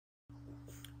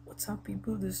What's up,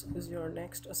 people? This is your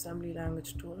next assembly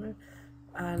language tutorial,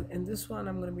 and in this one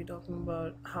I'm going to be talking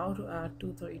about how to add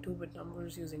two 32-bit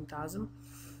numbers using tasm.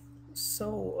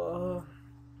 So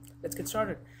let's get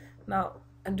started. Now,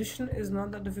 addition is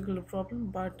not that difficult a problem,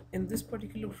 but in this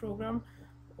particular program,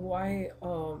 why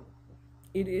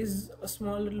it is a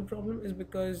small little problem is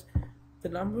because the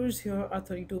numbers here are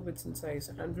 32 bits in size,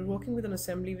 and we're working with an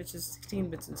assembly which is 16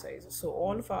 bits in size. So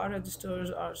all of our registers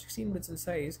are 16 bits in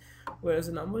size, whereas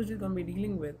the numbers we're going to be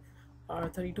dealing with are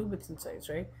 32 bits in size,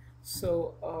 right?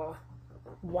 So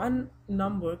one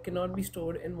number cannot be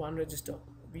stored in one register.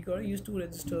 We got to use two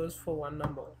registers for one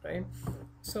number, right?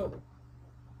 So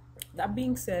that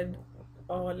being said,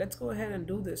 let's go ahead and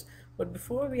do this. But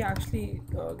before we actually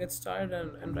get started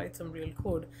and write some real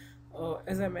code,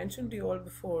 as I mentioned to you all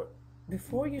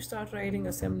before you start writing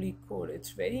assembly code,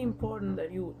 it's very important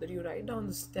that you write down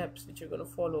the steps which you're going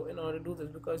to follow in order to do this,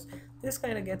 because this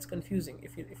kind of gets confusing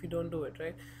if you don't do it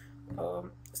right.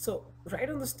 So write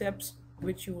down the steps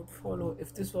which you would follow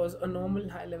if this was a normal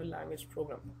high-level language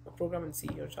program, a program in C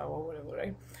or Java or whatever,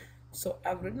 right? So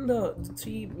I've written the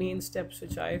three main steps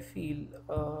which I feel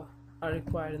are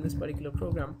required in this particular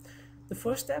program. The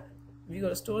first step, we got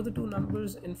to store the two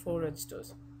numbers in 4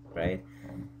 registers, right?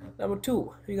 Number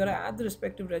 2, we got to add the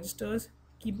respective registers,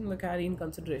 keeping the carry in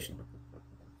consideration.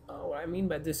 What I mean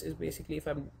by this is basically if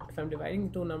I'm dividing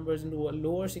the two numbers into a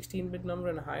lower 16-bit number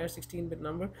and a higher 16-bit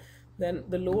number, then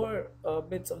the lower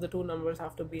bits of the two numbers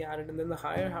have to be added, and then the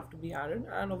higher have to be added,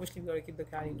 and obviously we got to keep the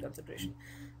carry in consideration.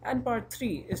 And part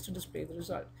 3 is to display the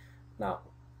result. Now,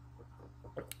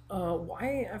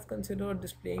 why I've considered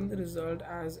displaying the result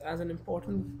as an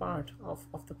important part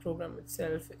of the program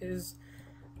itself is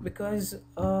because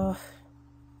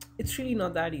it's really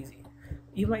not that easy.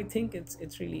 You might think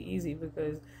it's really easy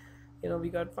because we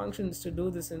got functions to do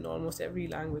this in almost every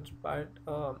language, but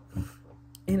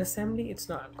in assembly it's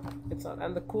not,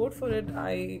 and the code for it,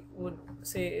 I would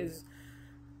say, is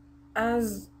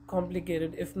as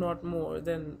complicated, if not more,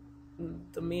 than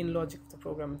the main logic of the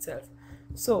program itself.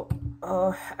 So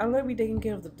I'm going to be taking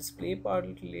care of the display part a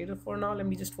little later. For now, let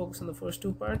me just focus on the first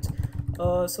two parts.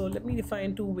 So let me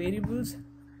define two variables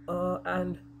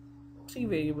and 3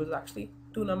 variables, actually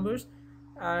 2 numbers,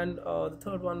 and the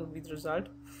third one would be the result.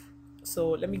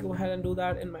 So let me go ahead and do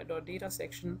that in my .data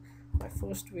section. My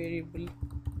first variable,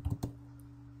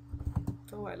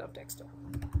 oh, I love Dexter.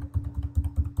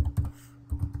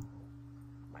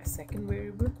 My second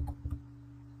variable,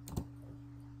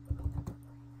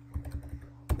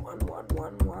 1 1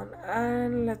 1 1,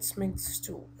 and let's make this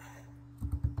 2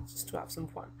 just to have some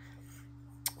fun.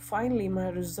 Finally, my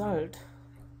result,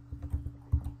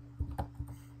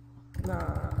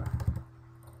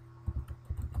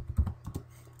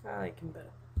 I can better,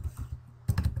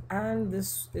 and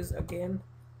this is again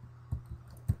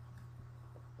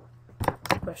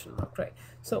question mark, right?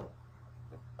 So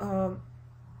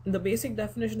the basic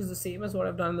definition is the same as what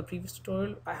I've done in the previous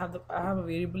tutorial. I have a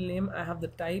variable name, I have the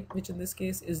type, which in this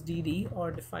case is dd,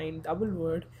 or defined double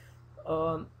word.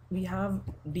 We have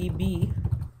db,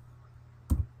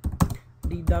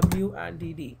 dw, and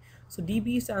dd. So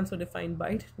db stands for defined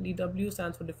byte, dw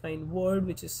stands for defined word,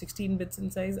 which is 16 bits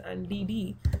in size, and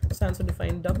dd stands for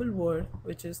defined double word,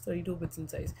 which is 32 bits in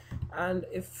size. And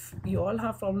if you all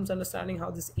have problems understanding how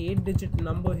this 8-digit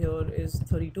number here is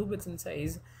 32 bits in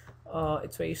size,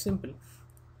 it's very simple.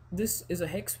 This is a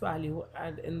hex value,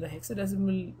 and in the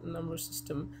hexadecimal number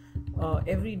system,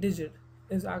 every digit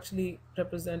is actually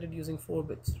represented using 4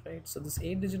 bits, right? So this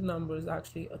 8-digit number is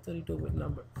actually a 32-bit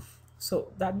number.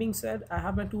 So that being said, I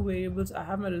have my 2 variables. I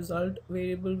have my result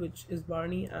variable, which is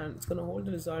Barney, and it's going to hold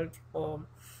the result of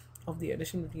the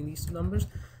addition between these two numbers.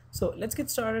 So let's get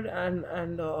started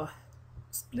and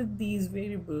split these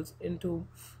variables into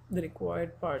the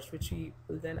required parts, which we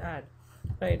will then add,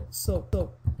 right? So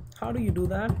how do you do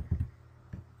that?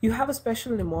 You have a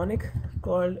special mnemonic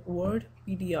called word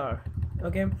PTR.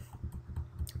 Okay,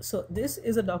 so this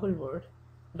is a double word.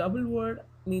 Double word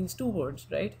means 2 words,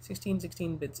 right?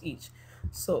 16 bits each.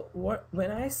 So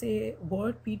when I say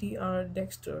word PTR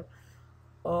Dexter,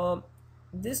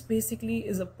 this basically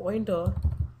is a pointer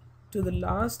to the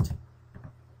last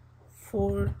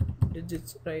 4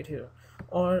 digits right here,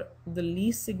 or the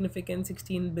least significant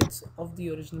 16 bits of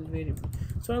the original variable.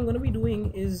 So what I'm going to be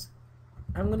doing is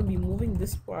I'm going to be moving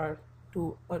this part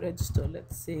to a register.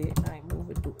 Let's say I move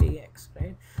it to AX,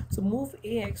 right? So move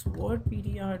AX, word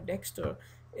PTR Dexter,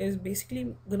 is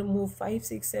basically going to move 5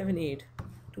 6 7 8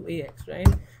 to AX, right?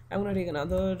 I'm going to take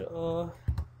another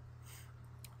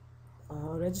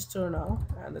register now,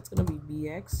 and that's going to be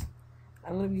BX.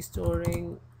 I'm going to be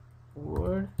storing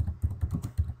word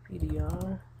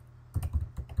PTR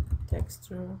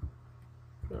dexter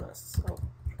plus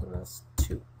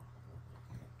 2.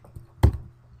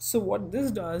 So what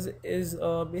this does is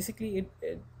basically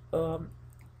it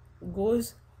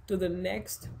goes to the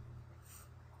next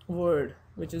word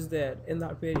which is there in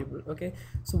that variable. Okay,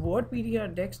 so word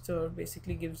ptr dexter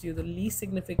basically gives you the least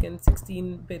significant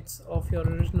 16 bits of your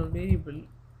original variable,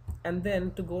 and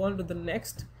then to go on to the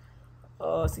next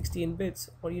 16 bits,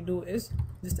 what you do is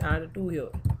just add a 2 here,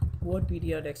 word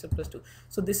ptr dexter plus 2.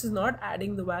 So this is not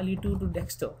adding the value 2 to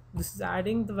dexter, this is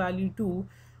adding the value 2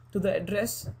 to the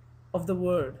address of the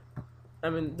word. I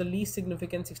mean the least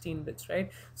significant 16 bits, right?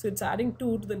 So it's adding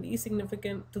 2 to the least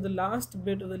significant, to the last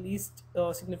bit of the least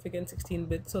significant 16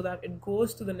 bits, so that it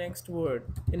goes to the next word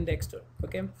in dexter.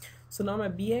 Okay, so now my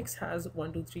bx has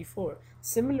 1 2 3 4.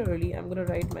 Similarly, I'm going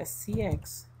to write my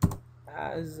cx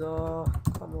as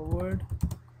comma word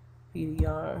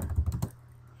ptr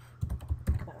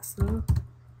castle,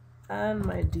 and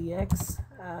my dx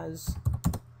as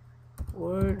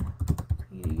word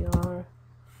ptr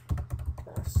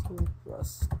castle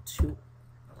plus 2.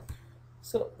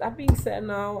 So that being said,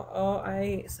 now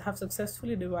I have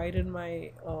successfully divided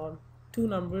my two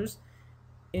numbers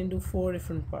into 4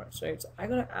 different parts, right? So I'm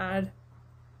gonna add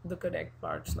the correct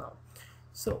parts now.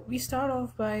 So we start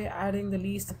off by adding the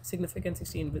least significant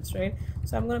 16 bits, right?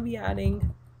 So I'm going to be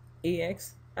adding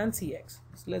ax and cx.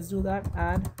 So let's do that.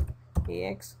 Add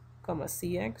ax comma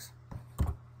cx.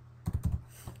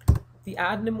 The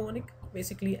add mnemonic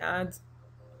basically adds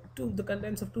to the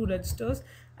contents of two registers,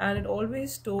 and it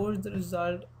always stores the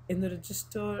result in the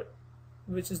register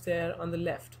which is there on the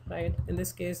left, right? In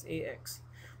this case ax.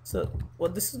 So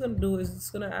what this is going to do is it's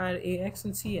going to add ax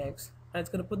and cx, and it's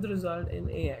going to put the result in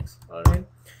ax. All right,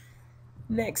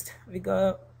 next we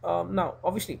got now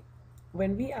obviously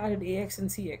when we added ax and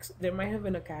cx, there might have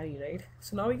been a carry, right?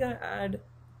 So now we're going to add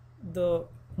the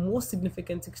most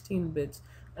significant 16 bits,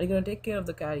 and you're going to take care of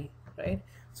the carry, right?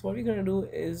 So what we're going to do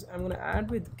is I'm going to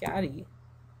add with carry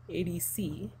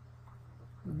adc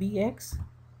bx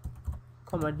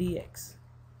comma dx.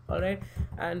 All right,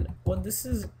 and what this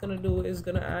is going to do is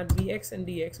going to add bx and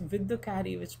dx with the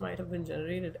carry which might have been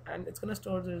generated, and it's going to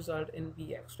store the result in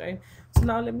bx, right? So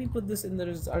now let me put this in the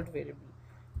result variable.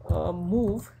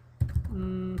 Move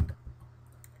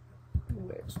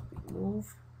where's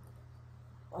move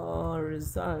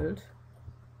result,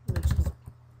 which is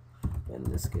in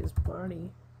this case Barney,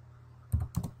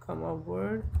 comma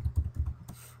word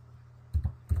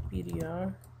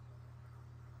ptr.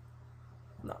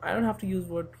 Now I don't have to use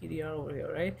word ptr over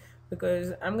here, right?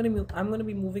 Because I'm gonna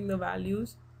be moving the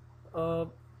values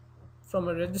from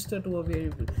a register to a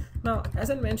variable. Now, as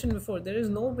I mentioned before, there is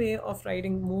no way of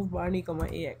writing move Barney comma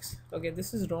ax. Okay,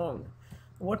 this is wrong.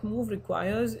 What move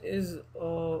requires is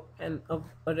a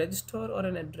register or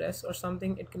an address or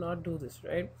something. It cannot do this,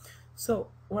 right? So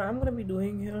what I'm gonna be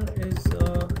doing here is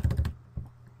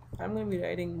I'm gonna be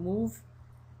writing move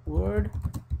word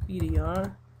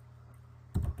ptr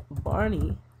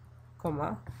Barney,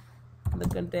 comma the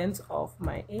contents of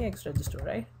my ax register,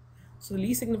 right? So the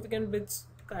least significant bits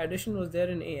addition was there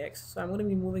in ax, so I'm going to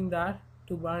be moving that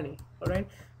to Barney. All right,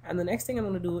 and the next thing I'm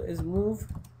going to do is move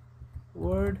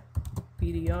word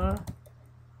ptr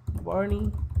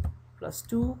Barney plus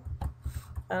 2,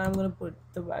 and I'm going to put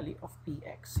the value of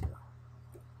px here.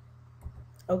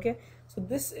 Okay, so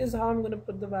this is how I'm going to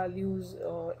put the values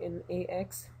in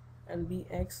ax and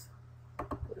bx.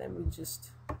 Let me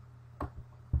just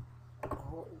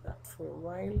hold that for a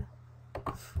while.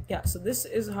 Yeah, so this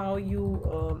is how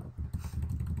you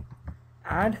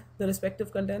add the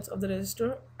respective contents of the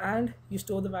register, and you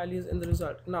store the values in the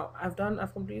result. Now I've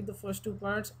completed the first two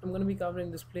parts. I'm going to be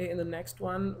covering display in the next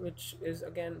one, which is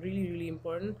again really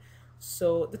important.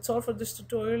 So that's all for this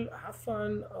tutorial. Have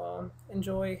fun,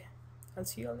 enjoy, and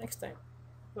see you all next time.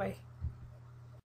 Bye.